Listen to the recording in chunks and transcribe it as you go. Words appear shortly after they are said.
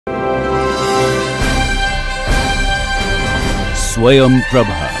Swayam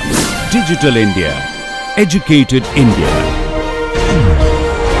Prabha. Digital India. Educated India.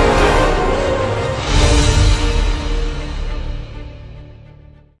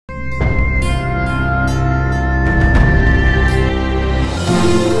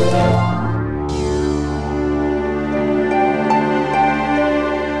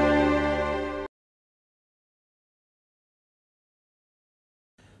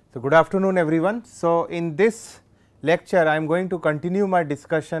 So, good afternoon everyone. So, in this lecture I am going to continue my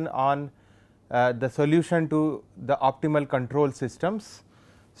discussion on the solution to the optimal control systems.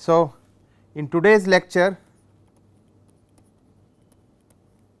 So, in today's lecture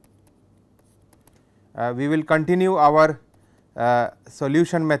we will continue our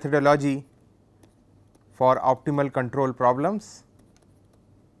solution methodology for optimal control problems,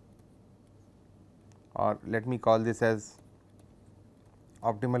 or let me call this as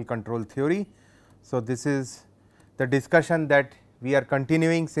optimal control theory. So, this is the discussion that we are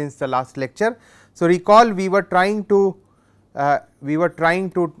continuing since the last lecture. So, recall we were trying to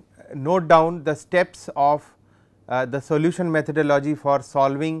note down the steps of the solution methodology for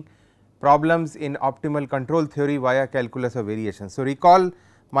solving problems in optimal control theory via calculus of variation. So, recall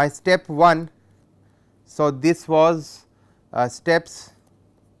my step 1. So, this was steps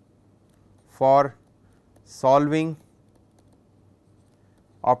for solving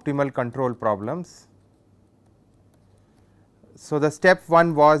optimal control problems. So, the step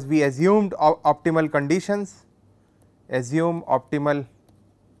 1 was we assumed optimal conditions, assume optimal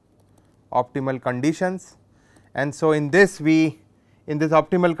conditions, and so in this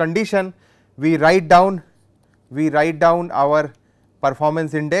optimal condition we write down our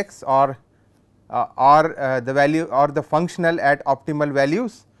performance index or the value or the functional at optimal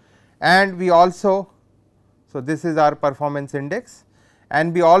values, and we also, so this is our performance index,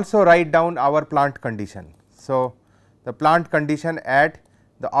 and we also write down our plant condition. So, the plant condition at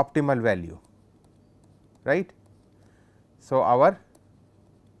the optimal value, right. So, our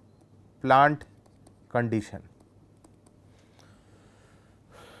plant condition.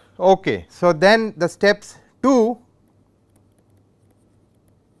 Okay. So, then the steps 2,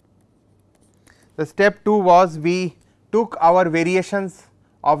 the step 2 was we took our variations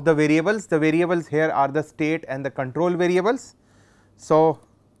of the variables here are the state and the control variables. So,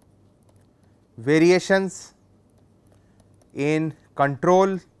 variations in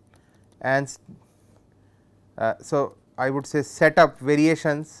control and so I would say set up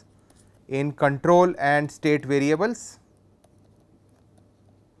variations in control and state variables.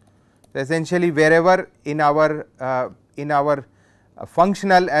 So, essentially wherever in our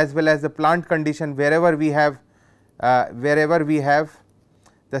functional as well as the plant condition, wherever we have the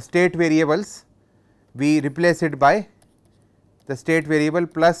state variables, we replace it by the state variable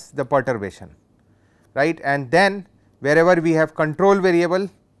plus the perturbation, right, and then wherever we have control variable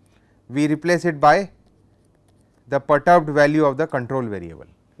we replace it by the perturbed value of the control variable,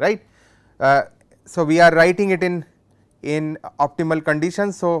 right. So, we are writing it in optimal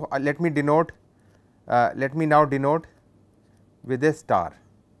conditions. So, let me now denote with a star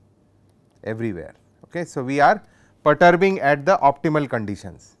everywhere. Okay. So, we are perturbing at the optimal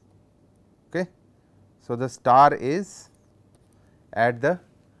conditions. Okay. So, the star is at the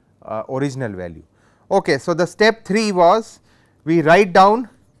original value. Okay. So, the step 3 was we write down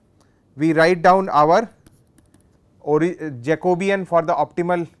our Jacobian for the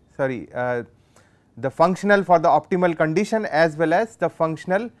optimal the functional for the optimal condition as well as the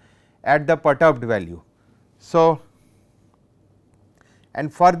functional at the perturbed value. So,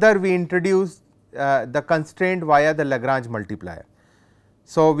 and further we introduce the constraint via the Lagrange multiplier.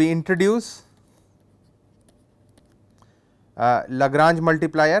 So, we introduce Lagrange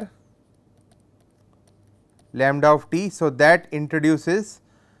multiplier lambda of t. So, that introduces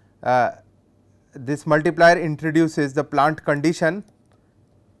this multiplier introduces the plant condition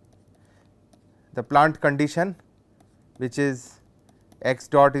which is x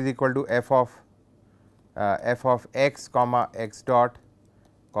dot is equal to f of x comma x dot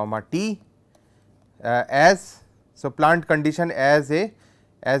comma t as, so plant condition as a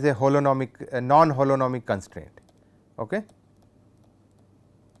holonomic non-holonomic constraint. Okay.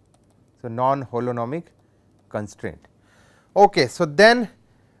 So, non-holonomic constraint. Okay. So, then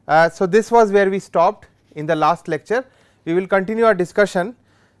so this was where we stopped in the last lecture. We will continue our discussion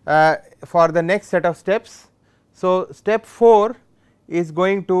for the next set of steps. So, step 4 is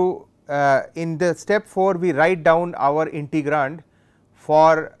going to in the step 4 we write down our integrand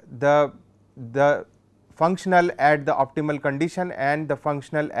for the functional at the optimal condition and the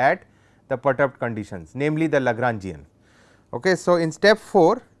functional at the perturbed conditions, namely the Lagrangian. Okay. So, in step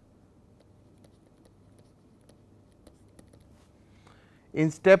 4 In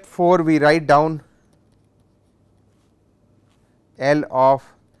step 4 we write down L of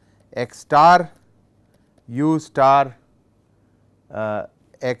x star u star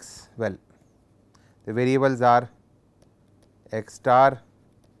x, well the variables are x star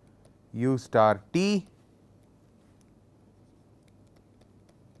u star t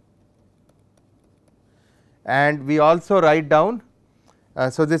and we also write down,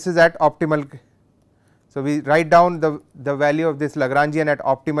 so this is at optimal. So, we write down the value of this Lagrangian at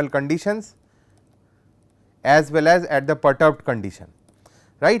optimal conditions as well as at the perturbed condition,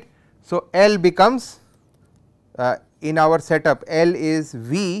 right. So, L becomes in our setup L is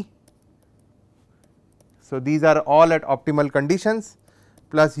V. So, these are all at optimal conditions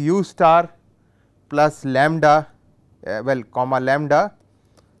plus u star plus lambda well comma lambda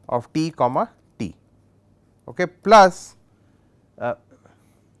of t comma t, okay, plus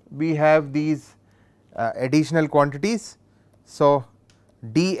we have these additional quantities. So,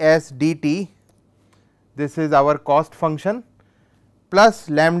 ds dt, this is our cost function plus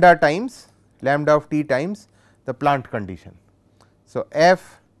lambda times lambda of t times the plant condition. So,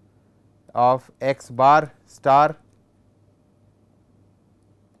 f of x bar star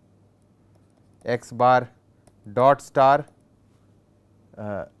x bar dot star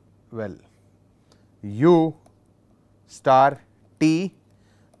well u star t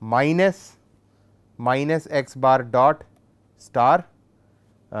minus x bar dot star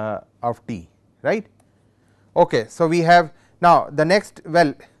of t, right. Okay. So, we have now the next,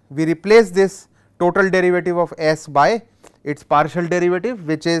 well we replace this total derivative of s by its partial derivative,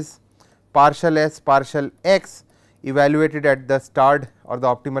 which is partial s partial x evaluated at the starred or the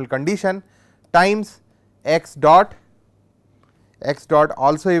optimal condition times x dot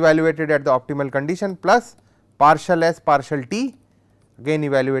also evaluated at the optimal condition plus partial s partial t again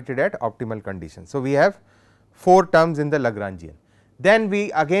evaluated at optimal condition. So, we have 4 terms in the Lagrangian. Then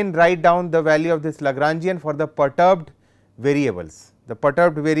we again write down the value of this Lagrangian for the perturbed variables. The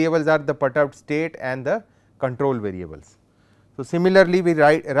perturbed variables are the perturbed state and the control variables. So, similarly, we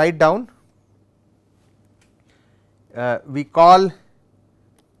write down we call,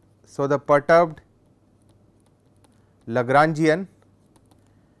 so the perturbed Lagrangian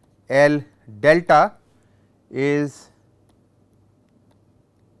L delta is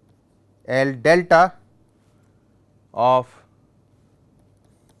L delta of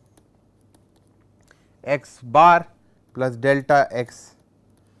x bar plus delta x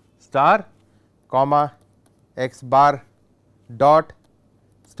star comma x bar dot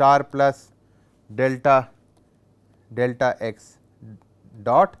star plus delta x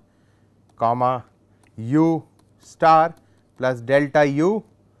dot comma u star plus delta u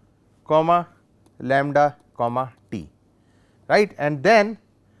comma lambda comma t, right. And then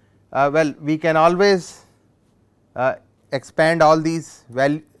well we can always expand all these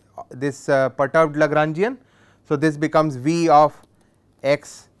this perturbed Lagrangian. So, this becomes V of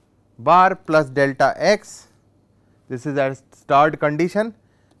x bar plus delta x, this is a starred condition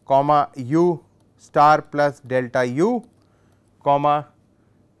comma u star plus delta u comma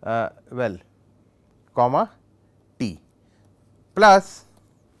well comma t, plus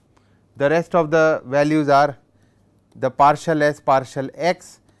the rest of the values are the partial s partial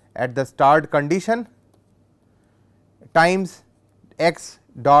x at the starred condition times x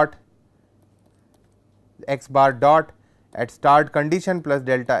dot x bar dot at starred condition plus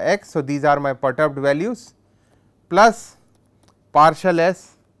delta x. So, these are my perturbed values plus partial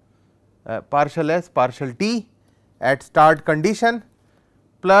s partial t at starred condition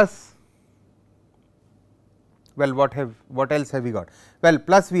plus, well what else have we got? Well,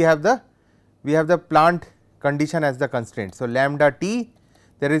 plus we have the plant condition as the constraint. So, lambda t,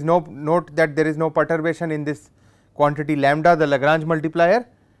 there is no, note that there is no perturbation in this quantity lambda, the Lagrange multiplier,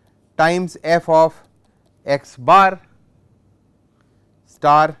 times f of x bar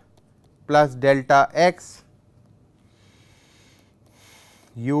star plus delta x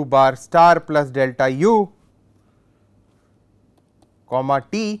u bar star plus delta u comma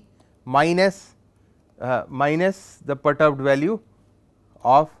t minus the perturbed value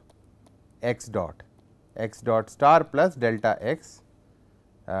of x dot star plus delta x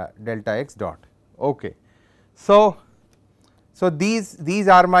dot. Okay. So, these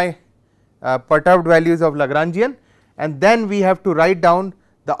are my perturbed values of Lagrangian, and then we have to write down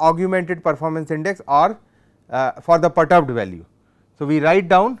the augmented performance index or for the perturbed value. So, we write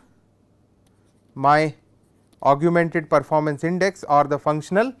down my augmented performance index or the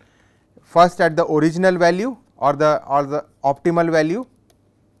functional first at the original value or the optimal value.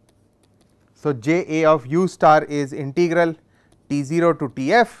 So, J A of u star is integral T 0 to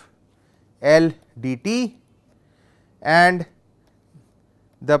T f L dt, and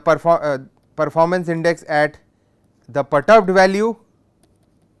the performance index at the perturbed value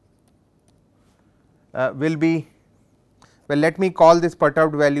will be, well, let me call this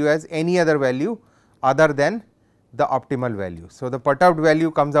perturbed value as any other value other than the optimal value. So, the perturbed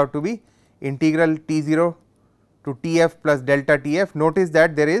value comes out to be integral T 0 to T f plus delta T f. Notice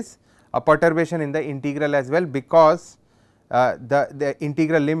that there is a perturbation in the integral as well, because the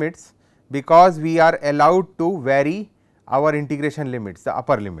integral limits, because we are allowed to vary our integration limits, the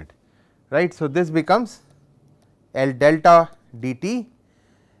upper limit, right. So, this becomes L delta dt,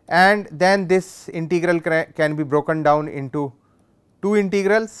 and then this integral can be broken down into two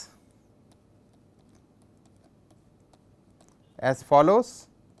integrals as follows.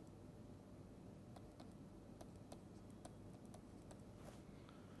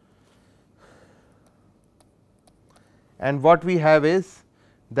 And what we have is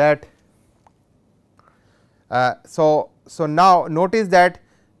that so now notice that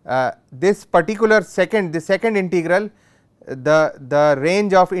this particular the second integral, the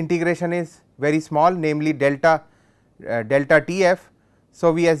range of integration is very small, namely delta T f.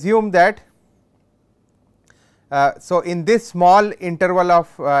 So, we assume that so in this small interval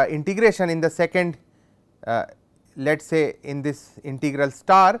of integration in the second, let us say in this integral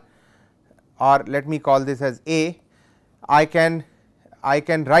star, or let me call this as A, I can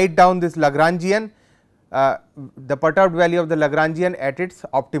write down this Lagrangian, the perturbed value of the Lagrangian at its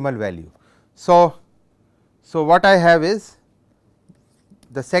optimal value. So, what I have is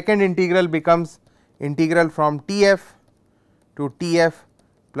the second integral becomes integral from T f to T f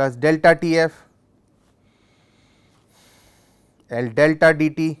plus delta T f L delta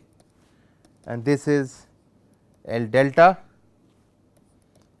dt, and this is L delta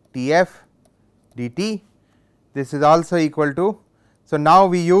T f dt. This is also equal to, so now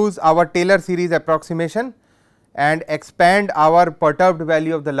we use our Taylor series approximation and expand our perturbed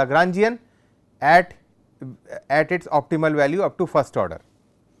value of the Lagrangian at its optimal value up to first order.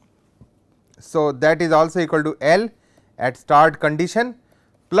 So, that is also equal to L at start condition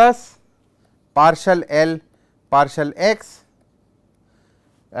plus partial L partial x,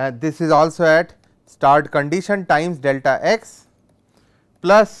 this is also at start condition times delta x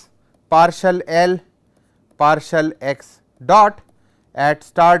plus partial L partial x dot at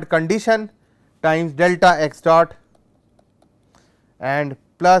start condition times delta x dot, and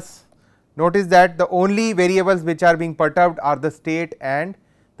plus notice that the only variables which are being perturbed are the state and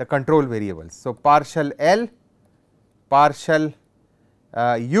the control variables. So, partial L partial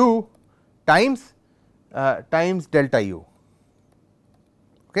u times delta u.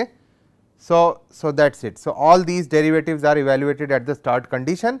 Okay. So, that is it. So, all these derivatives are evaluated at the start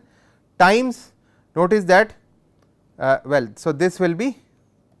condition times, notice that well, so this will be,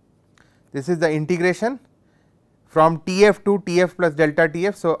 this is the integration from T f to T f plus delta T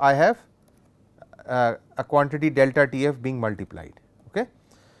f. So, I have a quantity delta T f being multiplied. Okay.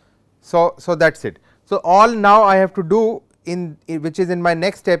 So, that is it. So, all now I have to do in which is in my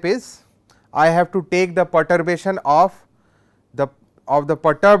next step is I have to take the perturbation of the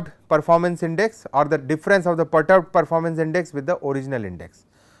perturbed performance index, or the difference of the perturbed performance index with the original index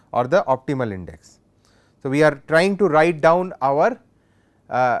or the optimal index. So, we are trying to write down our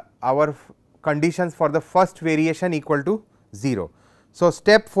conditions for the first variation equal to 0. So,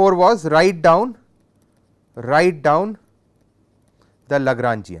 step 4 was write down the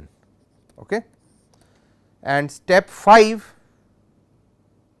Lagrangian, okay. And step 5,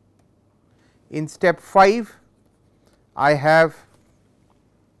 in step 5 I have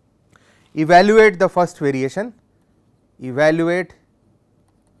evaluate the first variation, evaluate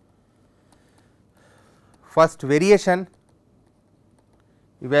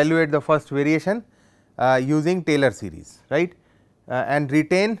the first variation using Taylor series, right, and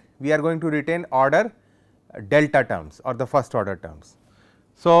retain, we are going to retain order delta terms or the first order terms.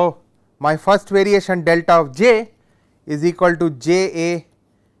 So, my first variation delta of j is equal to j a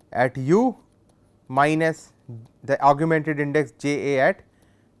at u minus the augmented index j a at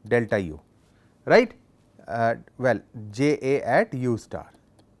delta u, right, well, j a at u star.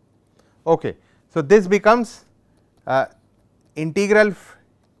 Okay. So, this becomes integral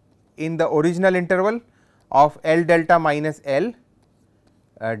in the original interval of L delta minus L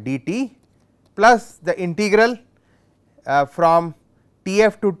dt plus the integral from T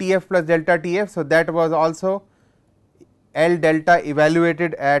f to T f plus delta T f. So, that was also L delta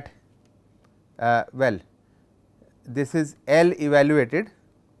evaluated at well, this is L evaluated,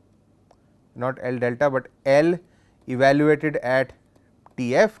 not L delta, but L evaluated at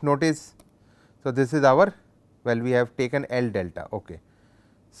T f. Notice, so this is our, well, we have taken L delta. Okay.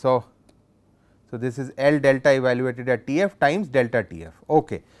 So, So, this is L delta evaluated at T f times delta T f.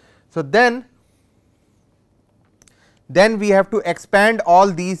 Okay. So, then we have to expand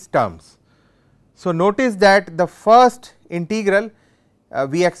all these terms. So, notice that the first integral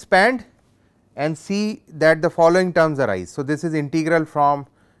we expand and see that the following terms arise. So, this is integral from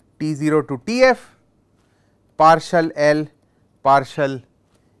T 0 to T f partial L partial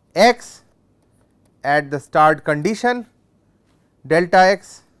x at the start condition delta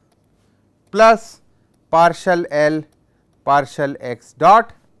x plus partial L partial x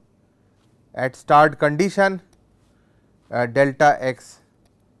dot at start condition delta x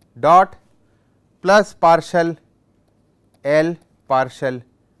dot plus partial L partial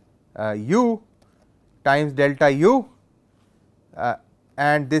u times delta u,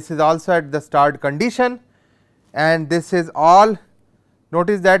 and this is also at the start condition, and this is all.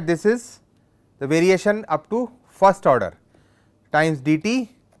 Notice that this is the variation up to first order times dt.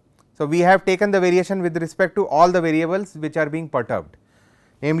 So, we have taken the variation with respect to all the variables which are being perturbed,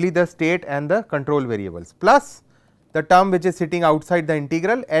 namely the state and the control variables, plus the term which is sitting outside the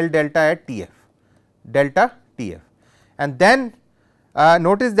integral L delta at T f delta T f. And then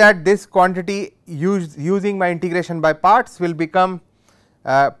notice that this quantity using my integration by parts will become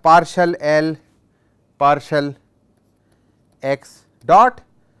partial L partial x dot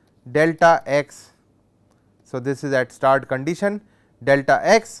delta x. So, this is at start condition delta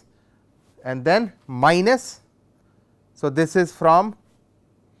x, and then minus. So, this is from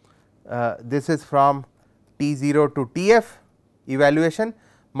T 0 to T f evaluation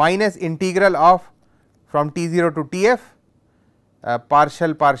minus integral of from T 0 to T f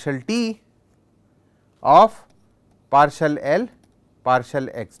partial t of partial L partial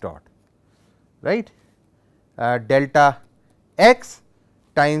x dot, right, delta x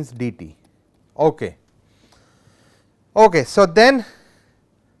times dt. Okay. Okay. So, then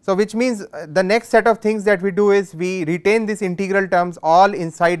which means the next set of things that we do is we retain these integral terms all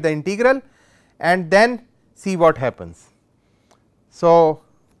inside the integral and then see what happens. So,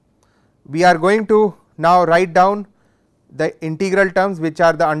 we are going to now write down the integral terms which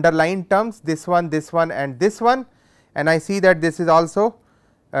are the underlying terms, this one and this one, and I see that this is also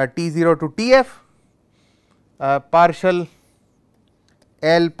T 0 to T f partial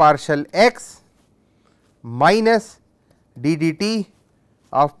L partial x minus d dt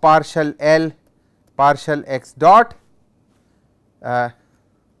of partial L partial x dot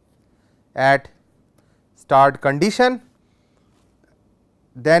at start condition.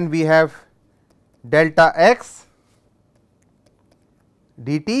 Then we have delta x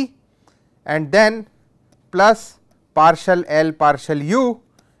dt, and then plus partial L partial u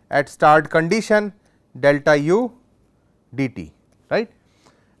at start condition delta u dt, right.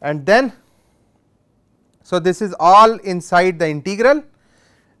 And then, so this is all inside the integral,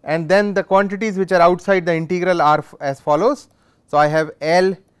 and then the quantities which are outside the integral are as follows. So, I have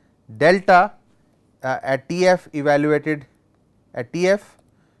L delta at T f evaluated at T f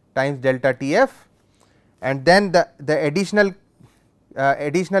times delta T f, and then the additional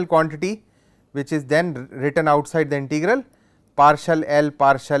quantity which is then written outside the integral partial L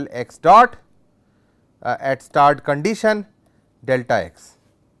partial x dot at start condition delta x,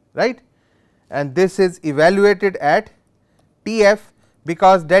 right, and this is evaluated at T f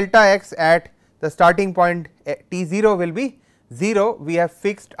because delta x at the starting point T 0 will be 0, we have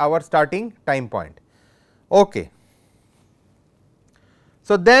fixed our starting time point. Okay.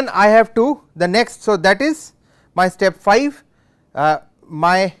 So, then I have to the next, so that is my step 5.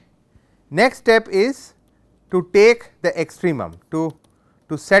 My next step is to take the extremum, to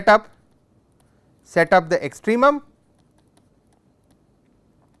set up the extremum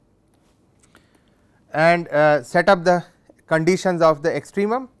and set up the conditions of the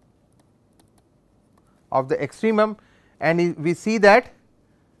extremum and we see that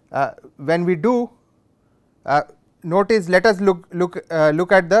when we do notice, let us look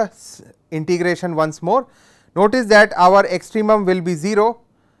at the integration once more. Notice that our extremum will be 0,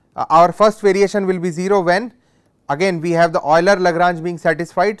 our first variation will be 0 when again we have the Euler Lagrange being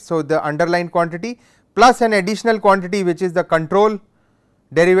satisfied. So, the underlying quantity plus an additional quantity which is the control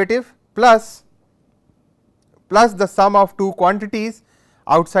derivative plus the sum of two quantities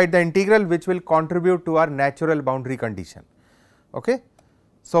outside the integral which will contribute to our natural boundary condition. Okay.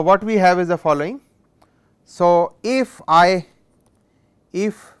 So, what we have is the following. So, if I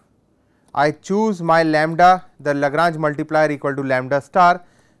choose my lambda, the Lagrange multiplier equal to lambda star,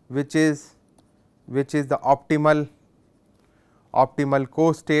 which is the optimal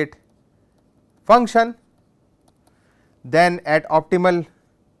co-state function, then at optimal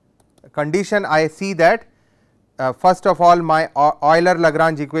condition I see that first of all my Euler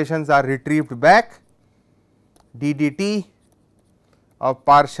Lagrange equations are retrieved back, d dt of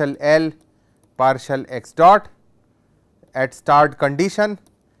partial L partial x dot at start condition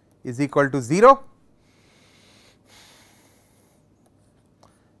is equal to 0,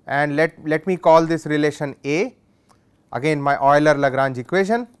 and let me call this relation A, again my Euler Lagrange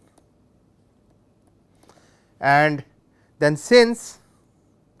equation, and then since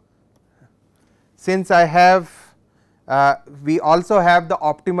I have we also have the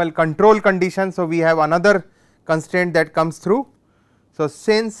optimal control condition. So, we have another constraint that comes through. So,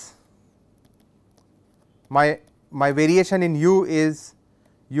 since my variation in u is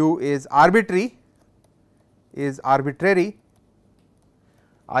arbitrary,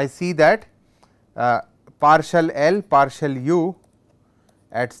 I see that partial L partial u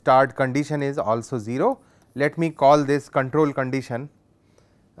at start condition is also 0. Let me call this control condition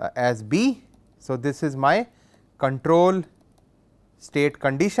as B. So, this is my control state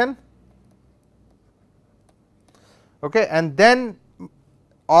condition, okay, and then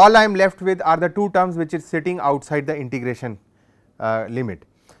all I am left with are the two terms which is sitting outside the integration limit.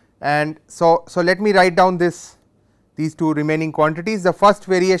 And so, let me write down these two remaining quantities. The first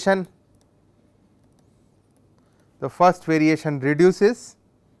variation reduces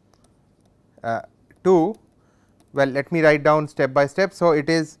to, well, let me write down step by step. So, it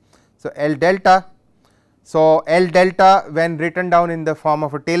is L delta. So, L delta when written down in the form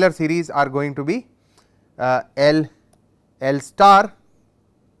of a Taylor series are going to be L star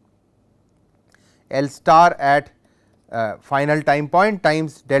at final time point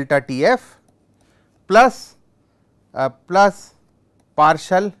times delta T f plus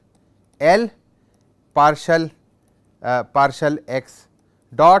partial L partial x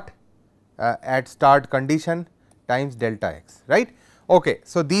dot at start condition times delta x, right. Okay.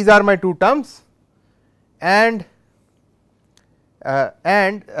 So, these are my two terms, and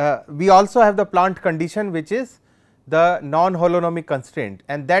we also have the plant condition which is the non holonomic constraint,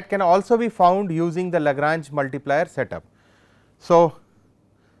 and that can also be found using the Lagrange multiplier setup. So,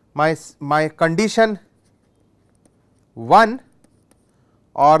 my condition 1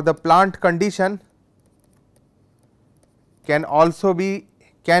 or the plant condition can also be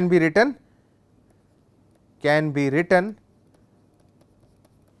written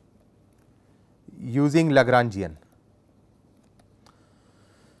using Lagrangian,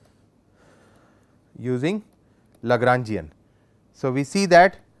 So, we see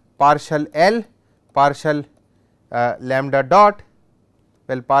that partial L partial lambda dot,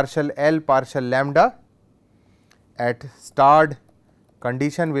 well, partial L partial lambda at start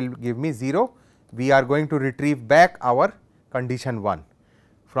condition will give me 0. We are going to retrieve back our condition 1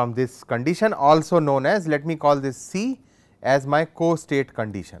 from this condition, also known as, let me call this C as my co-state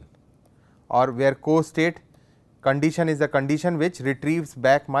condition, or where co-state condition is the condition which retrieves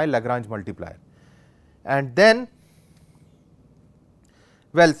back my Lagrange multiplier. And then,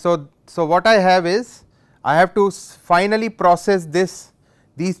 well, so what I have is, I have to finally process these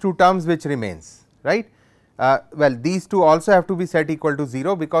two terms which remains, right. Well, these two also have to be set equal to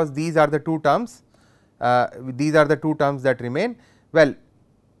 0, because these are the two terms that remain. Well,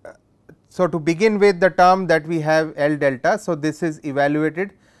 so to begin with the term that we have L delta. So, this is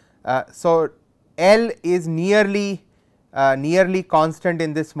evaluated. So, L is nearly constant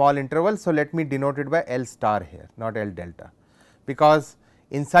in this small interval. So, let me denote it by L star here, not L delta, because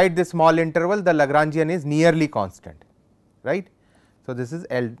inside this small interval the Lagrangian is nearly constant, right. So, this is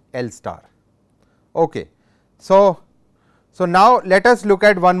L star. Okay. So, now let us look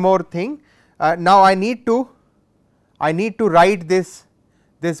at one more thing. Now, I need to write this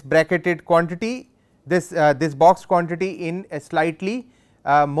bracketed quantity, this boxed quantity in a slightly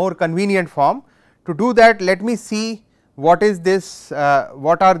more convenient form. To do that, let me see what is this,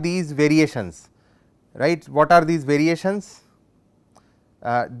 what are these variations, right. What are these variations?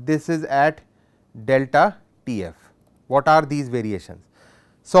 This is at delta T f. What are these variations?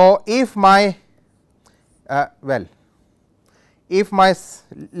 So, if my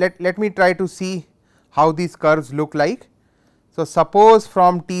let me try to see how these curves look like. So, suppose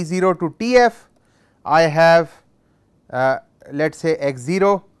from T 0 to T f I have let us say x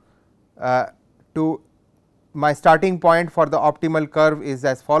 0 to my starting point for the optimal curve is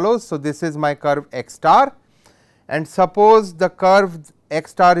as follows. So, this is my curve x star, and suppose the curve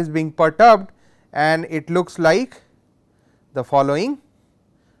x star is being perturbed and it looks like the following,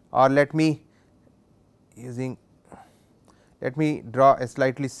 or let me draw a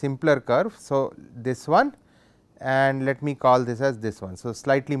slightly simpler curve. So, this one, and let me call this as this one. So,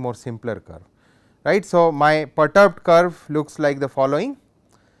 slightly more simpler curve, right. So, my perturbed curve looks like the following.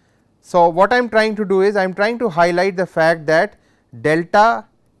 So, what I am trying to do is I am trying to highlight the fact that delta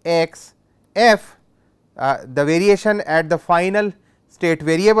x f, the variation at the final state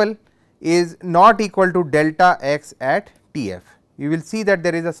variable is not equal to delta x at T f. You will see that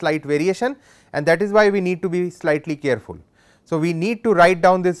there is a slight variation, and that is why we need to be slightly careful. So, we need to write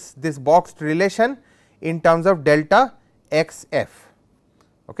down this boxed relation in terms of delta x f.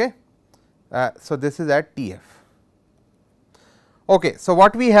 Okay. So, this is at T f. Okay. So,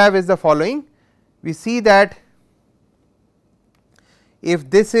 what we have is the following. We see that if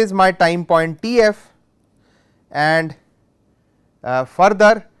this is my time point T f, and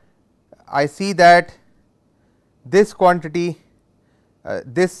further I see that this quantity,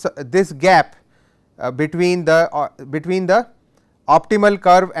 this gap between the optimal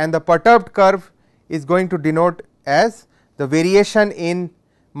curve and the perturbed curve is going to denote as the variation in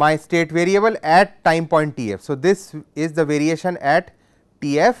my state variable at time point T f. So, this is the variation at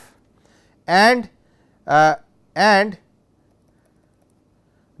T f, and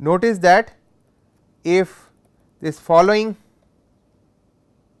notice that if this following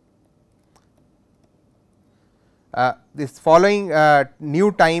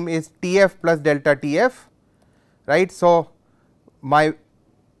new time is T f plus delta T f, right. So, my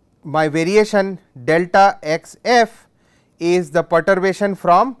variation delta x f is the perturbation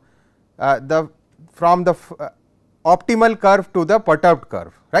from the optimal curve to the perturbed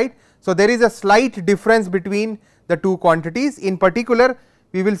curve, right. So, there is a slight difference between the two quantities. In particular,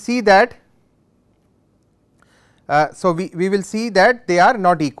 we will see that we will see that they are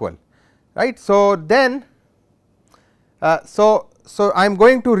not equal, right. So, then so I am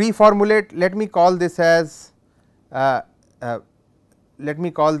going to reformulate, let me call this as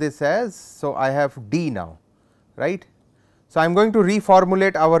so I have D now, right. So, I am going to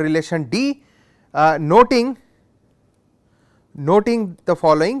reformulate our relation D, noting the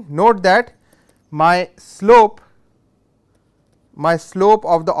following. Note that my slope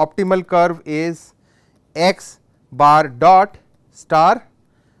of the optimal curve is x bar dot star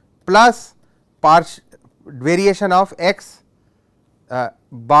plus variation of x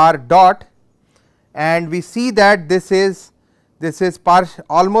bar dot, and we see that this is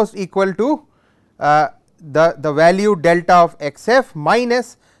almost equal to the value delta of x f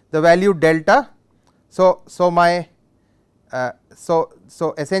minus the value delta. So,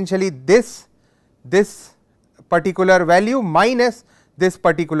 essentially this particular value minus this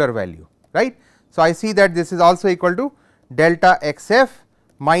particular value, right. So, I see that this is also equal to delta x f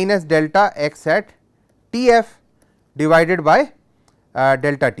minus delta x at T f divided by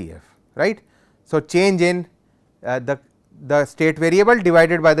delta T f, right. So, change in the state variable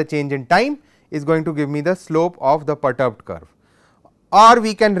divided by the change in time is going to give me the slope of the perturbed curve, or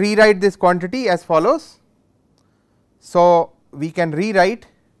we can rewrite this quantity as follows. So, we can rewrite,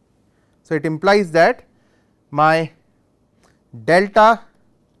 so it implies that my delta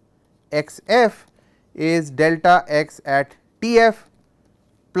x f is delta x at T f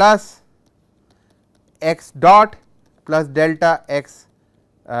plus x dot plus delta x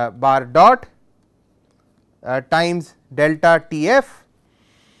bar dot times delta T f,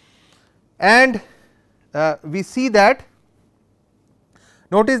 and we see that,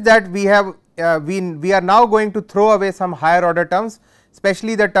 notice that we have we are now going to throw away some higher order terms,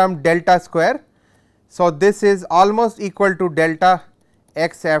 especially the term delta square. So, this is almost equal to delta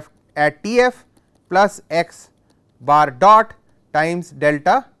x f at T f plus x bar dot times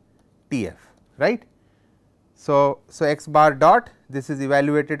delta T f, right. So, x bar dot, this is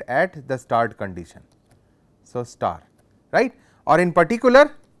evaluated at the start condition. So, star, right, or in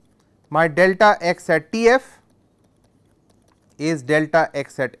particular my delta x at T f is delta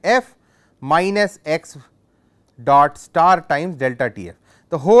x at f minus x dot star times delta T f.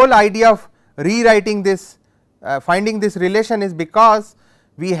 The whole idea of rewriting this, finding this relation is because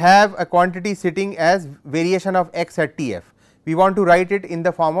we have a quantity sitting as variation of x at T f. We want to write it in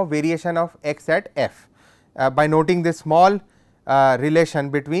the form of variation of x at f by noting this small relation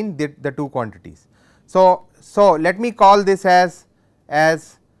between the two quantities. So, let me call this as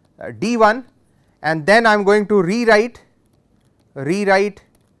d 1, and then I am going to rewrite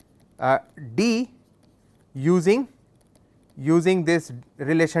d using this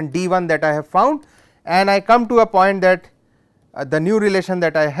relation d 1 that I have found, and I come to a point that the new relation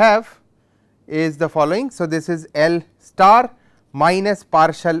that I have is the following. So, this is L star minus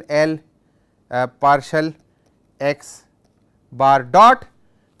partial L partial x bar dot,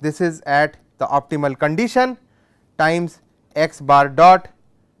 this is at the optimal condition, times x bar dot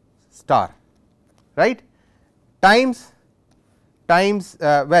star, right, times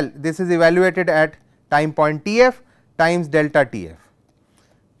well, this is evaluated at time point T f times delta T f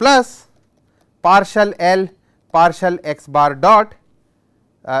plus partial L partial x bar dot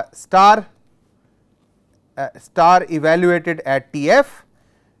star evaluated at T f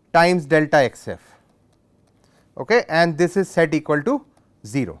times delta x f, okay, and this is set equal to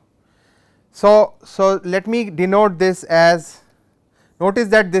 0. So, let me denote this as, notice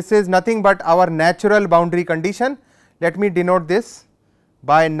that this is nothing but our natural boundary condition. Let me denote this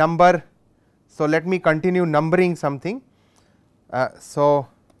by number. So, let me continue numbering something.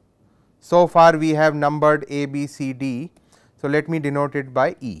 So far we have numbered A, B, C, D. So, let me denote it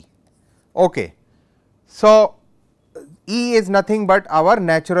by E. Okay. So, E is nothing but our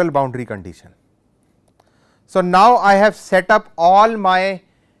natural boundary condition. So, now I have set up all my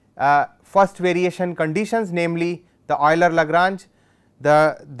first variation conditions, namely the Euler-Lagrange,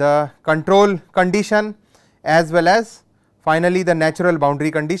 the control condition, as well as finally the natural boundary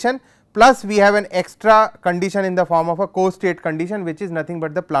condition, plus we have an extra condition in the form of a co-state condition, which is nothing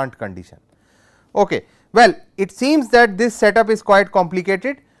but the plant condition. Okay. Well, it seems that this setup is quite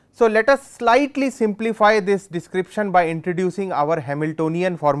complicated. So, let us slightly simplify this description by introducing our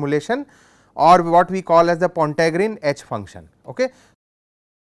Hamiltonian formulation, or what we call as the Pontryagin H function. Okay.